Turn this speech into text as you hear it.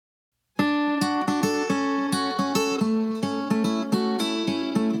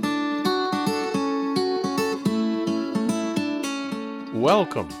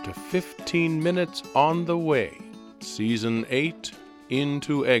Welcome to 15 Minutes on the Way, Season 8,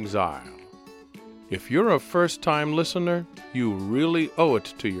 Into Exile. If you're a first-time listener, you really owe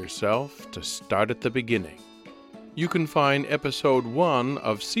it to yourself to start at the beginning. You can find Episode 1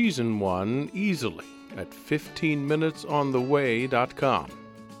 of Season 1 easily at 15minutesontheway.com.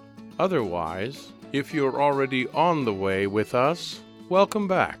 Otherwise, if you're already on the way with us, welcome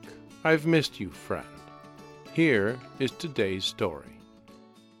back. I've missed you, friend. Here is today's story.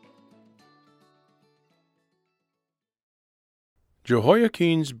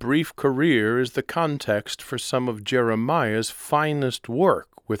 Jehoiachin's brief career is the context for some of Jeremiah's finest work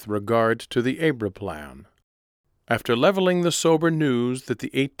with regard to the Abra plan. After leveling the sober news that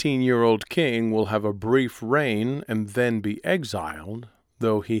the 18-year-old king will have a brief reign and then be exiled,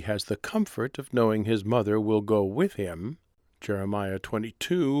 though he has the comfort of knowing his mother will go with him, Jeremiah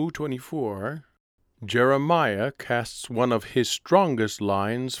 22:24, Jeremiah casts one of his strongest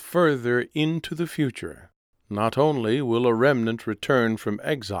lines further into the future. Not only will a remnant return from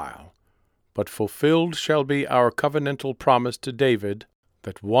exile, but fulfilled shall be our covenantal promise to David,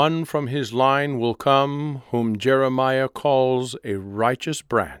 that one from his line will come whom Jeremiah calls a righteous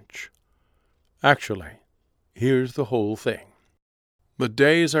branch. Actually, here's the whole thing. The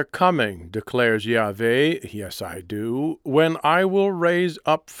days are coming, declares Yahweh, yes I do, when I will raise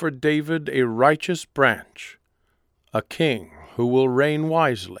up for David a righteous branch, a king who will reign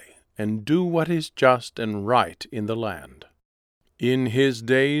wisely and do what is just and right in the land. In his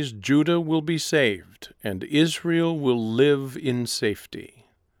days Judah will be saved, and Israel will live in safety.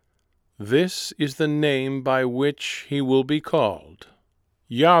 This is the name by which he will be called,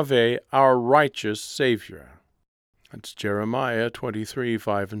 Yahweh our righteous Savior. That's Jeremiah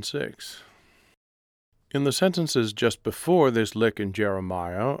 23:5-6. In the sentences just before this lick in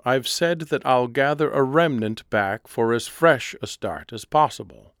Jeremiah, I've said that I'll gather a remnant back for as fresh a start as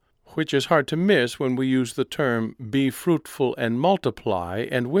possible, which is hard to miss when we use the term be fruitful and multiply,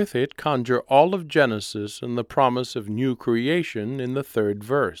 and with it conjure all of Genesis and the promise of new creation in the 3rd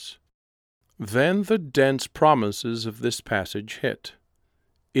verse. Then the dense promises of this passage hit.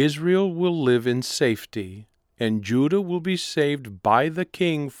 Israel will live in safety, and Judah will be saved by the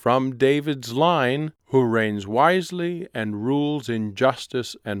king from David's line, who reigns wisely and rules in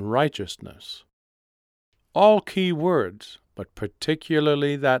justice and righteousness. All key words, but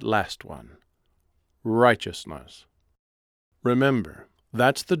particularly that last one, righteousness. Remember,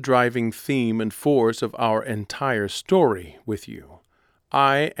 that's the driving theme and force of our entire story with you.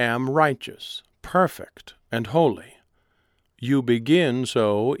 I am righteous, perfect, and holy. You begin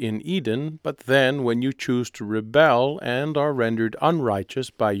so in Eden, but then when you choose to rebel and are rendered unrighteous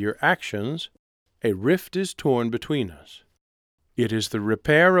by your actions, a rift is torn between us. It is the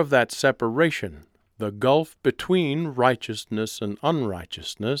repair of that separation, the gulf between righteousness and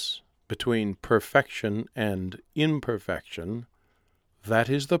unrighteousness, between perfection and imperfection, that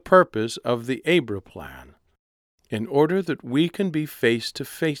is the purpose of the Abra plan, in order that we can be face to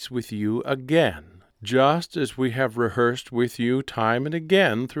face with you again, just as we have rehearsed with you time and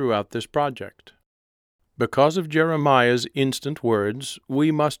again throughout this project. Because of Jeremiah's instant words,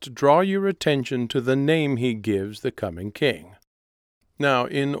 we must draw your attention to the name he gives the coming king. Now,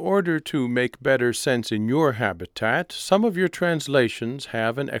 in order to make better sense in your habitat, some of your translations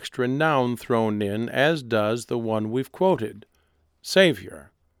have an extra noun thrown in, as does the one we've quoted,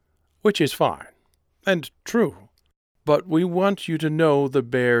 Savior, which is fine and true. But we want you to know the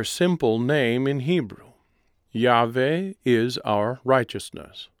bare, simple name in Hebrew. Yahweh is our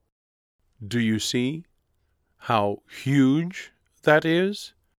righteousness. Do you see how huge that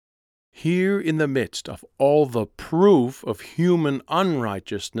is? Here in the midst of all the proof of human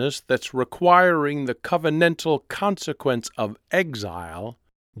unrighteousness that's requiring the covenantal consequence of exile,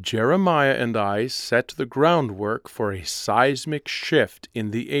 Jeremiah and I set the groundwork for a seismic shift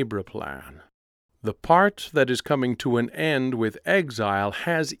in the Abra plan. The part that is coming to an end with exile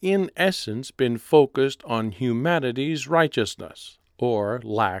has in essence been focused on humanity's righteousness, or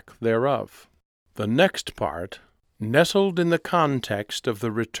lack thereof. The next part, nestled in the context of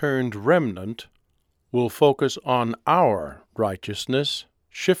the returned remnant, will focus on our righteousness,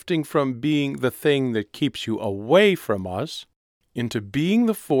 shifting from being the thing that keeps you away from us into being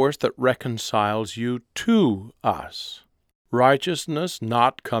the force that reconciles you to us. Righteousness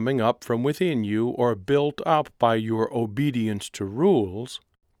not coming up from within you or built up by your obedience to rules,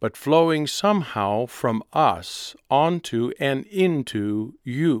 but flowing somehow from us onto and into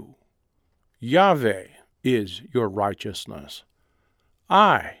you. Yahweh is your righteousness.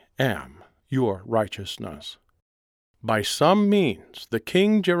 I am your righteousness. By some means, the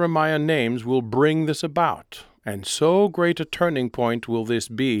king Jeremiah names will bring this about, And so great a turning point will this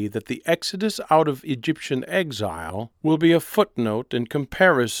be that the exodus out of Egyptian exile will be a footnote in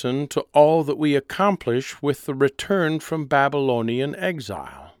comparison to all that we accomplish with the return from Babylonian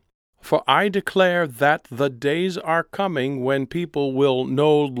exile. For I declare that the days are coming when people will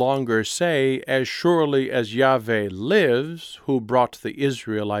no longer say, "As surely as Yahweh lives, who brought the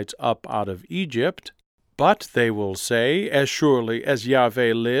Israelites up out of Egypt," but they will say, "As surely as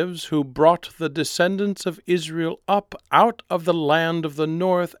Yahweh lives, who brought the descendants of Israel up out of the land of the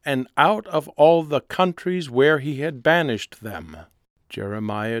north and out of all the countries where he had banished them."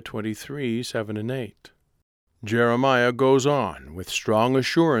 Jeremiah 23, 7 and 8. Jeremiah goes on with strong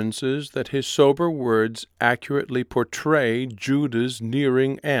assurances that his sober words accurately portray Judah's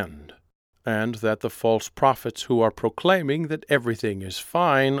nearing end, and that the false prophets who are proclaiming that everything is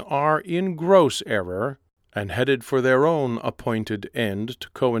fine are in gross error and headed for their own appointed end to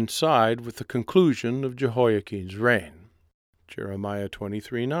coincide with the conclusion of Jehoiachin's reign. Jeremiah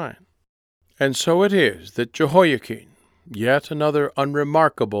 23:9. And so it is that Jehoiachin, yet another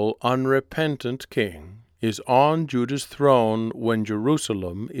unremarkable, unrepentant king, is on Judah's throne when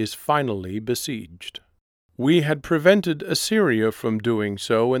Jerusalem is finally besieged. We had prevented Assyria from doing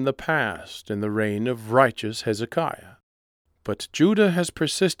so in the past, in the reign of righteous Hezekiah. But Judah has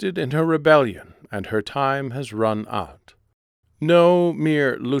persisted in her rebellion, and her time has run out. No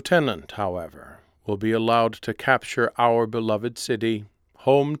mere lieutenant, however, will be allowed to capture our beloved city,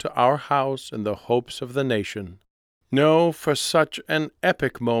 home to our house and the hopes of the nation. No, for such an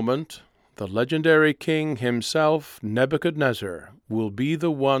epic moment, the legendary king himself, Nebuchadnezzar, will be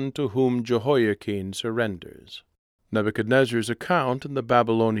the one to whom Jehoiachin surrenders. Nebuchadnezzar's account in the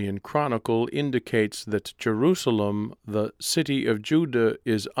Babylonian Chronicle indicates that Jerusalem, the city of Judah,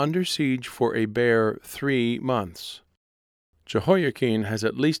 is under siege for a bare 3 months. Jehoiachin has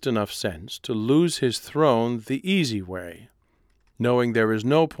at least enough sense to lose his throne the easy way, knowing there is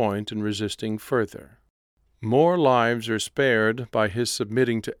no point in resisting further. More lives are spared by his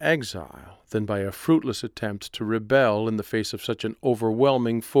submitting to exile than by a fruitless attempt to rebel in the face of such an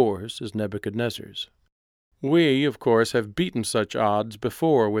overwhelming force as Nebuchadnezzar's. We, of course, have beaten such odds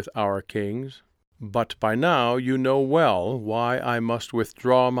before with our kings, but by now you know well why I must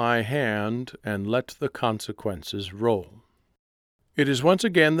withdraw my hand and let the consequences roll. It is once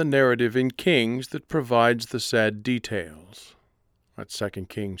again the narrative in Kings that provides the sad details. That's 2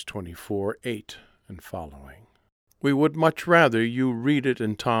 Kings 24:8 and following. We would much rather you read it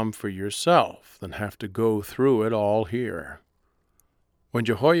in Tom for yourself than have to go through it all here. When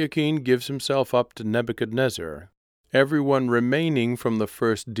Jehoiachin gives himself up to Nebuchadnezzar, everyone remaining from the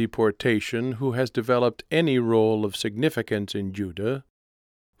first deportation who has developed any role of significance in Judah,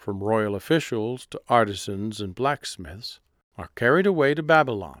 from royal officials to artisans and blacksmiths, are carried away to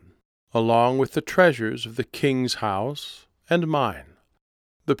Babylon, along with the treasures of the king's house and mine.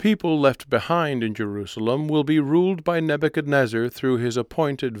 The people left behind in Jerusalem will be ruled by Nebuchadnezzar through his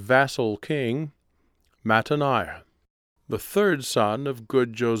appointed vassal king, Mattaniah, the third son of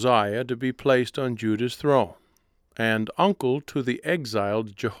good Josiah to be placed on Judah's throne, and uncle to the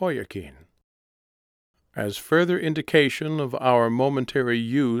exiled Jehoiachin. As further indication of our momentary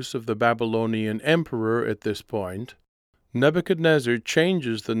use of the Babylonian emperor at this point, Nebuchadnezzar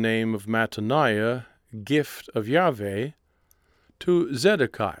changes the name of Mattaniah, gift of Yahweh, to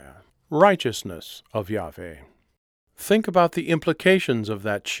Zedekiah, righteousness of Yahweh. Think about the implications of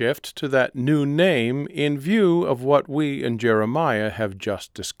that shift to that new name in view of what we and Jeremiah have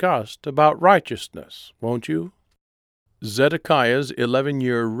just discussed about righteousness, won't you? Zedekiah's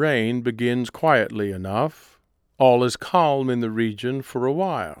 11-year reign begins quietly enough. All is calm in the region for a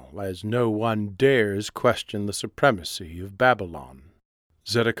while, as no one dares question the supremacy of Babylon.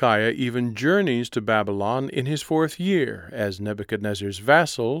 Zedekiah even journeys to Babylon in his 4th year as Nebuchadnezzar's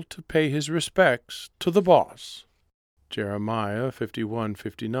vassal to pay his respects to the boss. Jeremiah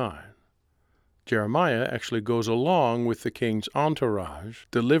 51:59. Jeremiah actually goes along with the king's entourage,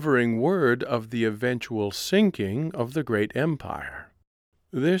 delivering word of the eventual sinking of the great empire.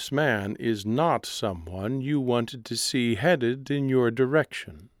 This man is not someone you wanted to see headed in your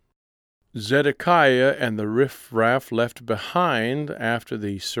direction. Zedekiah and the riffraff left behind after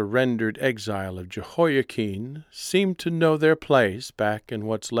the surrendered exile of Jehoiachin seem to know their place back in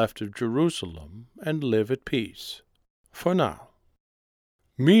what's left of Jerusalem and live at peace. For now.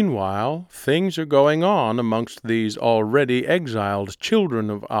 Meanwhile, things are going on amongst these already exiled children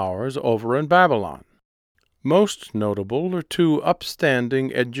of ours over in Babylon. Most notable are 2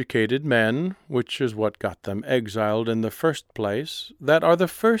 upstanding, educated men, which is what got them exiled in the first place, that are the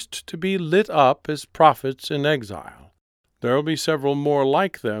first to be lit up as prophets in exile. There will be several more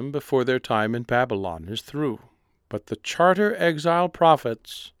like them before their time in Babylon is through. but the charter exile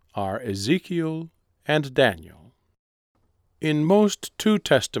prophets are Ezekiel and Daniel. In most Two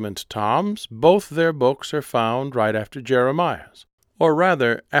Testament toms, both their books are found right after Jeremiah's, or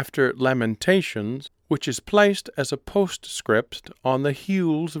rather after Lamentations, which is placed as a postscript on the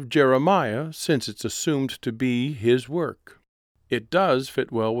heels of Jeremiah since it's assumed to be his work. It does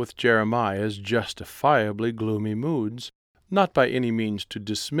fit well with Jeremiah's justifiably gloomy moods, not by any means to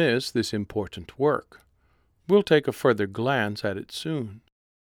dismiss this important work. We'll take a further glance at it soon.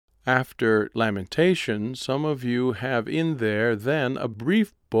 After Lamentations, some of you have in there then a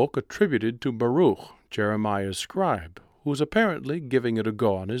brief book attributed to Baruch, Jeremiah's scribe, who's apparently giving it a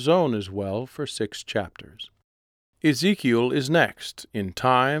go on his own as well for 6 chapters. Ezekiel is next in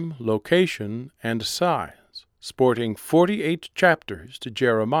time, location, and size, sporting 48 chapters to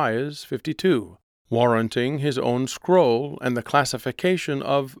Jeremiah's 52, warranting his own scroll and the classification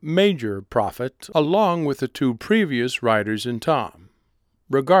of major prophet along with the 2 previous writers in Tom,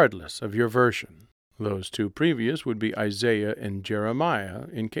 regardless of your version. Those 2 previous would be Isaiah and Jeremiah,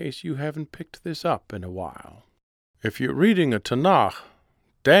 in case you haven't picked this up in a while. If you're reading a Tanakh,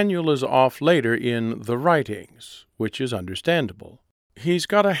 Daniel is off later in the writings, which is understandable. He's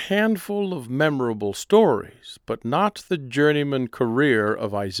got a handful of memorable stories, but not the journeyman career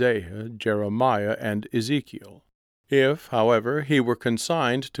of Isaiah, Jeremiah, and Ezekiel. If, however, he were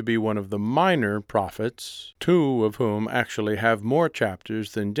consigned to be one of the minor prophets, 2 of whom actually have more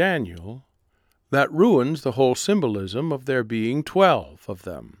chapters than Daniel, that ruins the whole symbolism of there being 12 of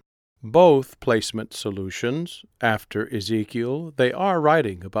them. Both placement solutions, after Ezekiel, they are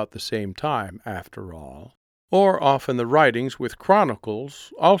writing about the same time, after all, or often the writings with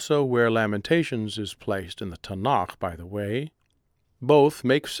chronicles, also where Lamentations is placed in the Tanakh, by the way. Both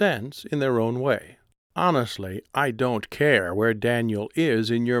make sense in their own way. Honestly, I don't care where Daniel is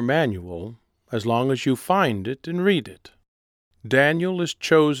in your manual, as long as you find it and read it. Daniel is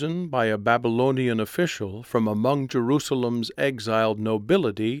chosen by a Babylonian official from among Jerusalem's exiled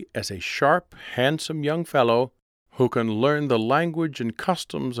nobility as a sharp, handsome young fellow who can learn the language and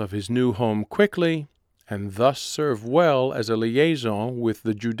customs of his new home quickly and thus serve well as a liaison with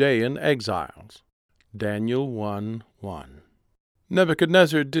the Judean exiles. Daniel 1:1.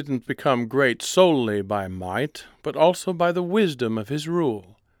 Nebuchadnezzar didn't become great solely by might, but also by the wisdom of his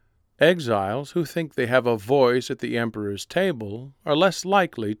rule. Exiles who think they have a voice at the emperor's table are less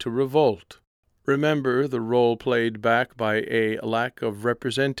likely to revolt. Remember the role played back by a lack of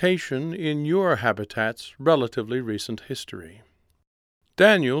representation in your habitat's relatively recent history.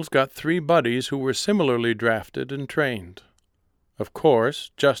 Daniel's got 3 buddies who were similarly drafted and trained. Of course,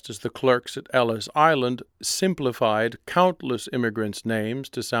 just as the clerks at Ellis Island simplified countless immigrants' names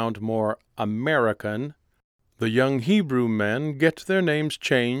to sound more American, the young Hebrew men get their names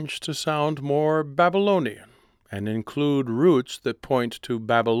changed to sound more Babylonian and include roots that point to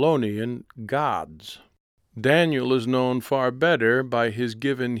Babylonian gods. Daniel is known far better by his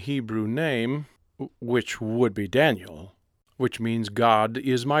given Hebrew name, which would be Daniel, which means God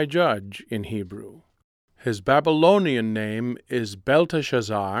is my judge in Hebrew. His Babylonian name is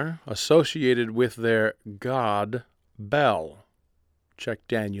Belteshazzar, associated with their god Bel. Check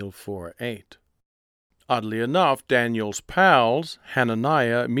Daniel 4:8. Oddly enough, Daniel's pals,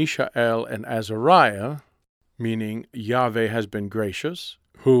 Hananiah, Mishael, and Azariah, meaning Yahweh has been gracious,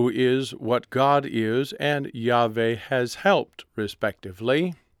 who is what God is, and Yahweh has helped,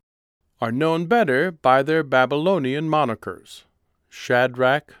 respectively, are known better by their Babylonian monikers,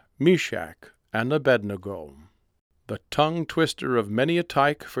 Shadrach, Meshach, and Abednego. The tongue-twister of many a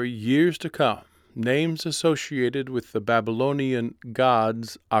tyke for years to come, names associated with the Babylonian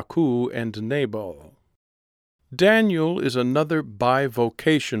gods Aku and Nebo. Daniel is another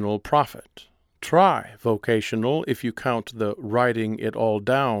bivocational prophet, trivocational if you count the writing it all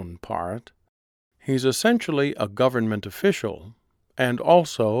down part. He's essentially a government official and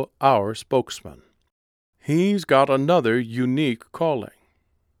also our spokesman. He's got another unique calling.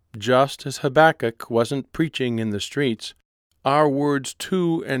 Just as Habakkuk wasn't preaching in the streets, our words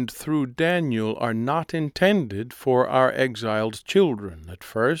to and through Daniel are not intended for our exiled children at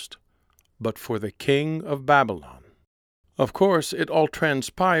first, but for the king of Babylon. Of course, it all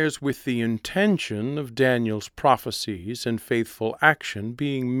transpires with the intention of Daniel's prophecies and faithful action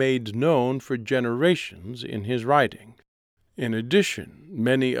being made known for generations in his writing. In addition,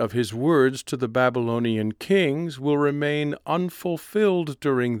 many of his words to the Babylonian kings will remain unfulfilled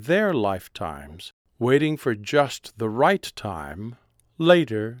during their lifetimes, waiting for just the right time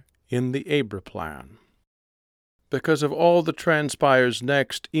later in the Abra plan. Because of all that transpires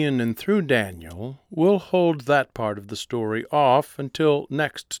next in and through Daniel, we'll hold that part of the story off until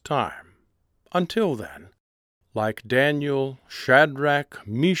next time. Until then, Like Daniel, Shadrach,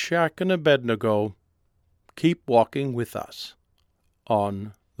 Meshach, and Abednego, keep walking with us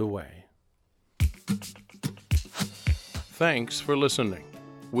on the way. Thanks for listening.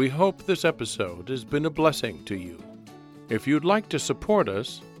 We hope this episode has been a blessing to you. If you'd like to support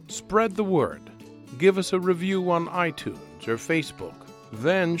us, spread the word. Give us a review on iTunes or Facebook.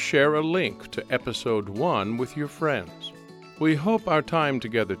 Then share a link to Episode 1 with your friends. We hope our time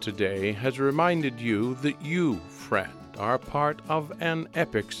together today has reminded you that you, friend, are part of an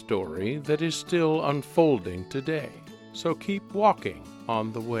epic story that is still unfolding today. So keep walking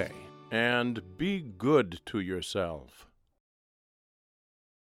on the way, and be good to yourself.